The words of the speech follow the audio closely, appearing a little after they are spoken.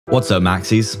What's up,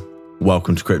 Maxis?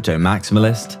 Welcome to Crypto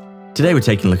Maximalist. Today we're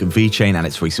taking a look at Vechain and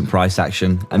its recent price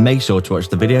action, and make sure to watch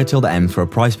the video till the end for a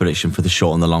price prediction for the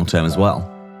short and the long term as well.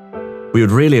 We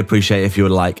would really appreciate if you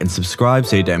would like and subscribe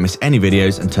so you don't miss any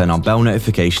videos, and turn on bell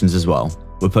notifications as well.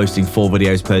 We're posting 4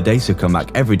 videos per day, so come back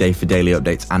every day for daily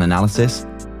updates and analysis.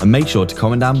 And make sure to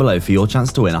comment down below for your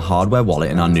chance to win a hardware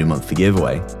wallet in our new monthly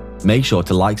giveaway. Make sure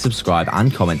to like, subscribe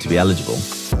and comment to be eligible.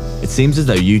 It seems as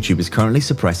though YouTube is currently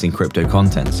suppressing crypto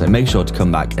content, so make sure to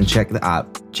come back and check the app,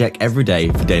 check every day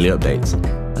for daily updates,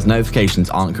 as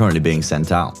notifications aren't currently being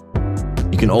sent out.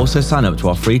 You can also sign up to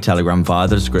our free Telegram via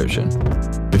the description.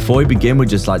 Before we begin, we'd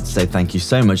just like to say thank you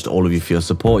so much to all of you for your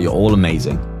support. You're all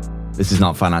amazing. This is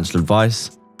not financial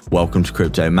advice. Welcome to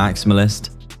Crypto Maximalist.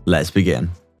 Let's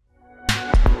begin.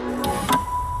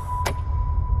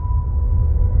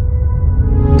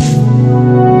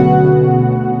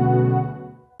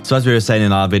 So as we were saying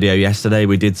in our video yesterday,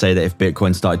 we did say that if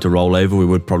Bitcoin started to roll over, we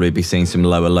would probably be seeing some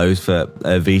lower lows for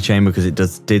Vechain, because it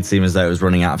did seem as though it was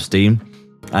running out of steam.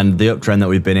 And the uptrend that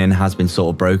we've been in has been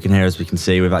sort of broken here. As we can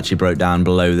see, we've actually broke down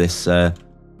below this, the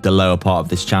lower part of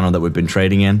this channel that we've been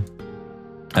trading in.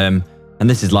 And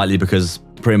this is likely because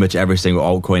pretty much every single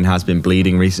altcoin has been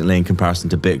bleeding recently in comparison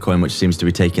to Bitcoin, which seems to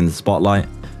be taking the spotlight.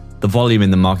 The volume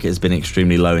in the market has been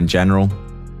extremely low in general.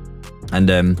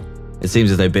 And it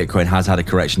seems as though Bitcoin has had a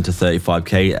correction to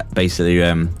 35k, basically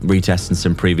retesting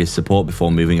some previous support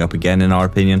before moving up again, in our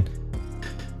opinion.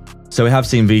 So we have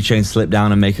seen Vechain slip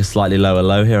down and make a slightly lower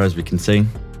low here, as we can see.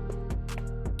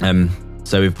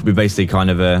 So we basically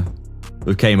kind of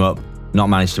we came up, not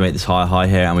managed to make this higher high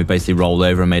here, and we basically rolled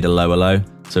over and made a lower low.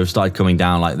 So we've started coming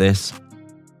down like this.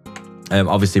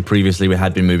 Obviously previously we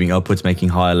had been moving upwards, making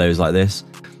higher lows like this,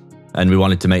 and we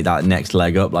wanted to make that next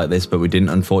leg up like this, but we didn't,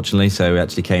 unfortunately. So we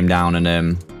actually came down,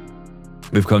 and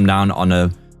we've come down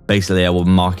on basically a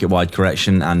market-wide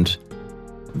correction, and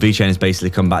Vechain has basically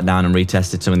come back down and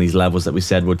retested some of these levels that we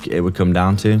said it would come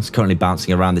down to. It's currently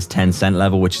bouncing around this 10-cent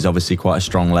level, which is obviously quite a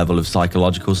strong level of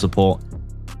psychological support.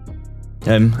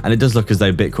 And it does look as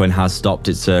though Bitcoin has stopped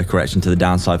its correction to the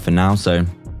downside for now. So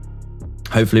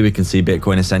hopefully we can see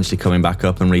Bitcoin essentially coming back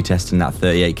up and retesting that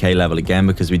 38k level again,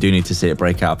 because we do need to see it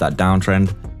break out of that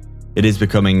downtrend. It is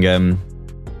becoming a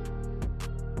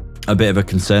bit of a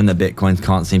concern that Bitcoin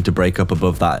can't seem to break up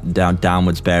above that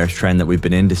downwards bearish trend that we've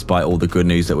been in, despite all the good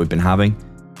news that we've been having.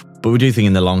 But we do think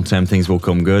in the long term things will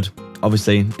come good.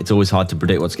 Obviously, it's always hard to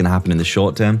predict what's going to happen in the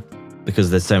short term,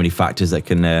 because there's so many factors that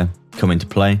can come into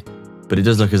play. But it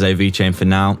does look as though Vechain for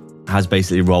now has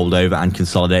basically rolled over and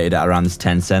consolidated at around this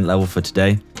 10-cent level for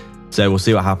today. So we'll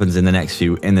see what happens in the next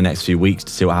few weeks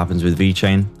to see what happens with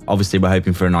Vechain. Obviously, we're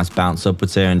hoping for a nice bounce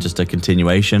upwards here and just a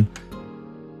continuation,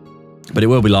 but it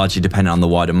will be largely dependent on the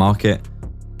wider market.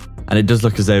 And it does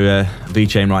look as though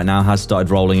Vechain right now has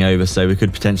started rolling over, so we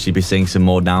could potentially be seeing some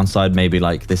more downside, maybe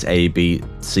like this A, B,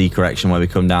 C correction where we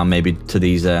come down maybe to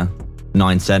these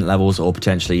 9-cent levels, or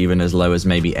potentially even as low as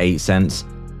maybe 8 cents.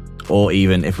 Or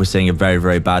even if we're seeing a very,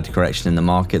 very bad correction in the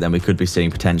market, then we could be seeing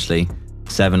potentially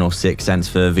 7 or 6 cents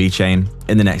for Vechain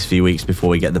in the next few weeks before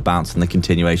we get the bounce and the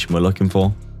continuation we're looking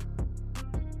for.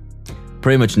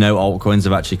 Pretty much no altcoins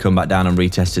have actually come back down and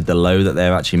retested the low that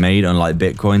they've actually made, unlike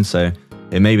Bitcoin. So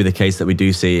it may be the case that we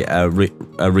do see a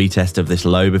retest of this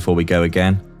low before we go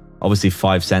again. Obviously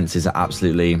 5 cents is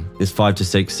absolutely, this 5 to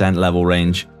 6 cent level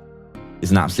range is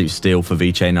an absolute steal for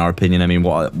Vechain, in our opinion. I mean,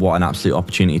 what an absolute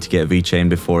opportunity to get Vechain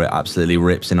before it absolutely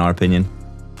rips, in our opinion.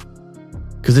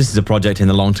 Because this is a project in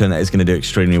the long term that is going to do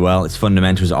extremely well. Its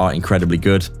fundamentals are incredibly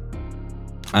good.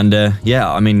 And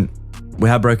yeah, I mean, we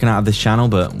have broken out of this channel,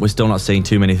 but we're still not seeing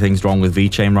too many things wrong with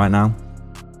Vechain right now.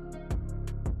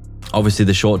 Obviously,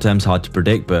 the short term's hard to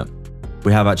predict, but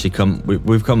we have actually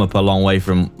we've come up a long way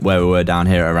from where we were down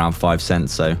here at around 5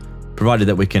 cents. So provided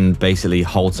that we can basically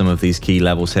hold some of these key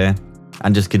levels here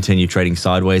and just continue trading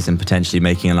sideways and potentially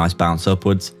making a nice bounce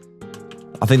upwards,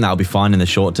 I think that'll be fine in the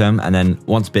short term. And then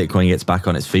once Bitcoin gets back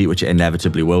on its feet, which it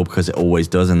inevitably will, because it always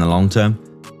does in the long term,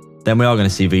 then we are going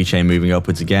to see Vechain moving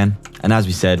upwards again. And as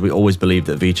we said, we always believe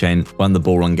that Vechain, when the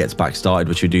bull run gets back started,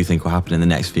 which we do think will happen in the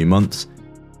next few months,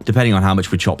 depending on how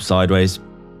much we chop sideways,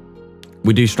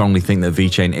 we do strongly think that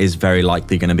Vechain is very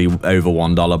likely going to be over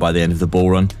 $1 by the end of the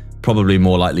bull run, probably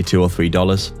more likely $2 or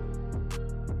 $3.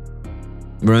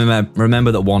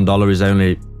 Remember that $1 is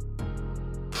only...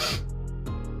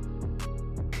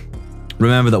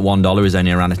 Remember that $1 is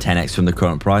only around a 10x from the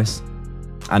current price,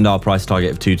 and our price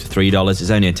target of $2 to $3 is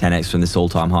only a 10x from this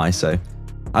all-time high. So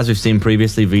as we've seen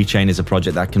previously, Vechain is a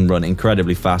project that can run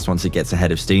incredibly fast once it gets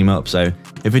ahead of steam up. So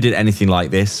if we did anything like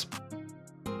this,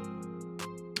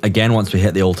 again, once we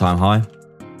hit the all-time high,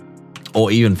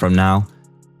 or even from now,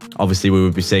 obviously we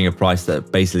would be seeing a price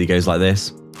that basically goes like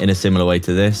this, in a similar way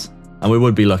to this. And we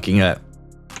would be looking at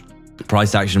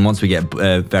price action once we get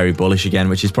very bullish again,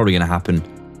 which is probably going to happen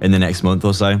in the next month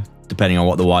or so, depending on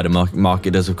what the wider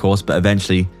market does, of course. But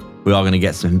eventually we are going to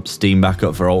get some steam back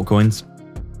up for altcoins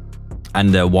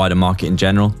and the wider market in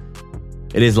general.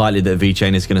 It is likely that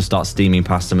Vechain is going to start steaming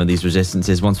past some of these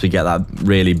resistances once we get that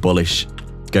really bullish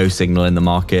go signal in the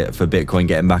market for Bitcoin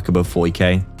getting back above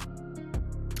 40k.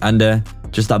 And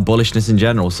just that bullishness in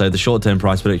general. So the short-term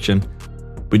price prediction,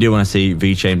 we do want to see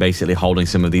Vechain basically holding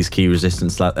some of these key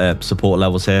resistance support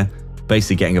levels here,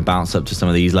 basically getting a bounce up to some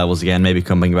of these levels again, maybe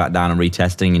coming back down and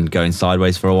retesting and going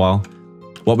sideways for a while.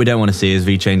 What we don't want to see is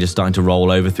Vechain just starting to roll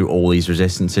over through all these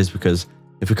resistances, because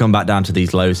if we come back down to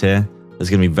these lows here, there's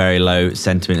going to be very low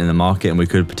sentiment in the market, and we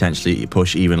could potentially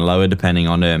push even lower depending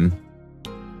on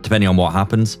what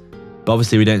happens. But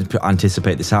obviously we don't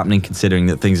anticipate this happening, considering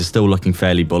that things are still looking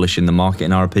fairly bullish in the market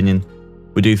in our opinion.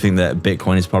 We do think that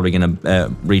Bitcoin is probably going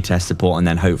to retest support and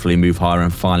then hopefully move higher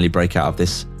and finally break out of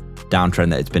this downtrend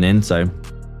that it's been in. So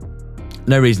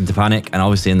no reason to panic. And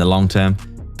obviously in the long term,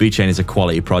 Vechain is a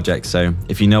quality project. So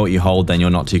if you know what you hold, then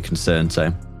you're not too concerned.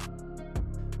 So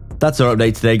that's our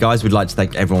update today, guys. We'd like to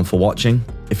thank everyone for watching.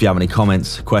 If you have any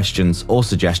comments, questions, or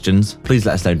suggestions, please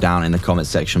let us know down in the comments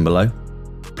section below.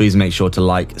 Please make sure to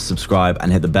like, subscribe,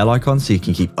 and hit the bell icon so you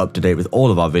can keep up to date with all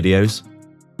of our videos.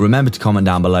 Remember to comment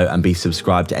down below and be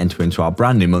subscribed to enter into our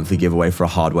brand new monthly giveaway for a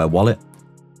hardware wallet.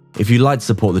 If you'd like to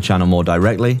support the channel more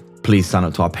directly, please sign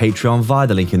up to our Patreon via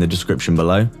the link in the description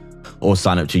below, or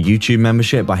sign up to YouTube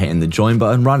membership by hitting the join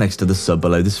button right next to the sub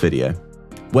below this video,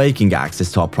 where you can get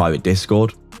access to our private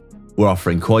Discord. We're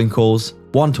offering coin calls,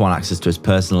 one-to-one access to us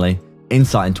personally,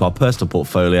 insight into our personal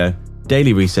portfolio,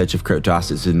 daily research of crypto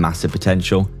assets with massive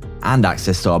potential, and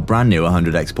access to our brand new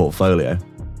 100x portfolio.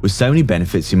 With so many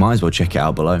benefits, you might as well check it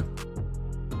out below.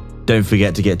 Don't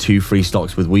forget to get 2 free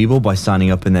stocks with Webull by signing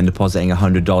up and then depositing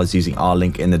 $100 using our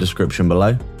link in the description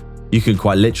below. You can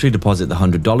quite literally deposit the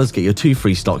 $100, get your 2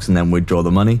 free stocks, and then withdraw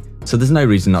the money, so there's no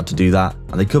reason not to do that,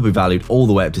 and they could be valued all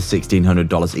the way up to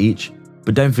 $1,600 each.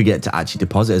 But don't forget to actually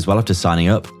deposit as well after signing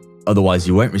up, otherwise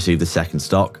you won't receive the second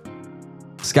stock.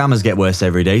 Scammers get worse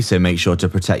every day, so make sure to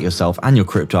protect yourself and your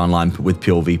crypto online with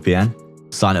Pure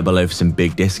VPN. Sign up below for some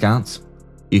big discounts.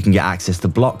 You can get access to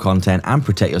block content and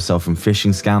protect yourself from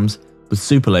phishing scams with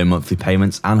super low monthly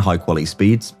payments and high quality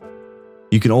speeds.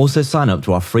 You can also sign up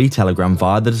to our free Telegram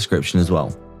via the description as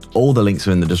well. All the links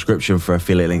are in the description for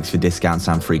affiliate links for discounts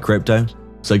and free crypto,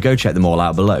 so go check them all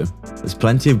out below. There's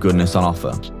plenty of goodness on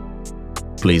offer.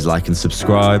 Please like and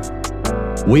subscribe.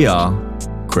 We are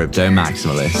Crypto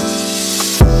Maximalists.